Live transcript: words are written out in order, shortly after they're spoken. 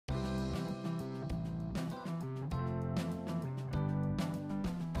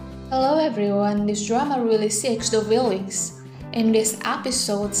Hello everyone, this drama really seeks the feelings. In this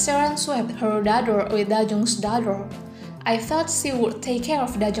episode, Seren swapped her daughter with Dajong's daughter. I thought she would take care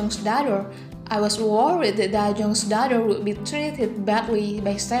of Dajong's daughter. I was worried that Dajong's daughter would be treated badly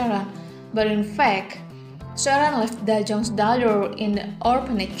by Seren, but in fact, Seren left Dajong's daughter in the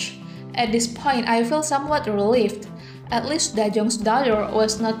orphanage. At this point, I feel somewhat relieved. At least Dajong's daughter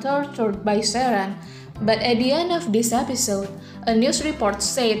was not tortured by Seren. But at the end of this episode, a news report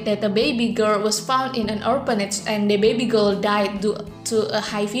said that a baby girl was found in an orphanage and the baby girl died due to a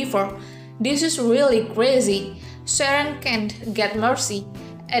high fever. This is really crazy. Seren can't get mercy.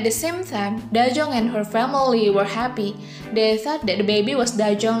 At the same time, Dajong and her family were happy. They thought that the baby was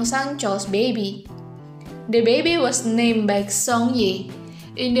Dajong Sangchol's baby. The baby was named by Songye.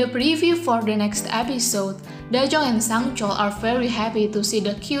 In the preview for the next episode, Dajong and Sangchol are very happy to see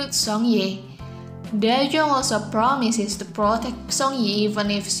the cute Songye. Dajong also promises to protect Songyi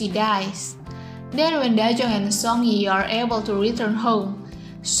even if she dies. Then when Dajong and Songyi are able to return home,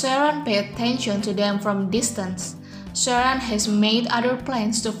 Seren pays attention to them from distance. Seren has made other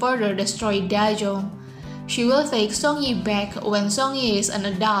plans to further destroy Dajong. She will take Songyi back when Songyi is an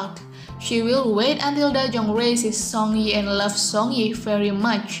adult. She will wait until Dajong raises Songyi and loves Songyi very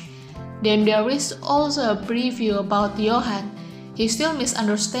much. Then there is also a preview about Johan. He's still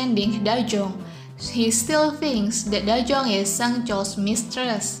misunderstanding Dajong. He still thinks that Dajong is Sangchol's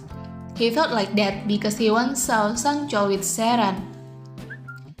mistress. He thought like that because he once saw Sangchol with Seren.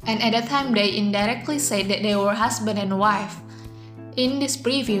 And at that time they indirectly said that they were husband and wife. In this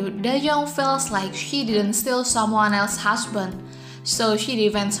preview, Dajong feels like she didn't steal someone else's husband. So she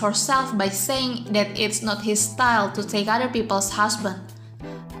defends herself by saying that it's not his style to take other people's husband.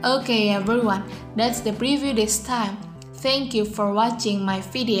 Okay everyone, that's the preview this time. Thank you for watching my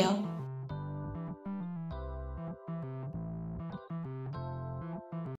video.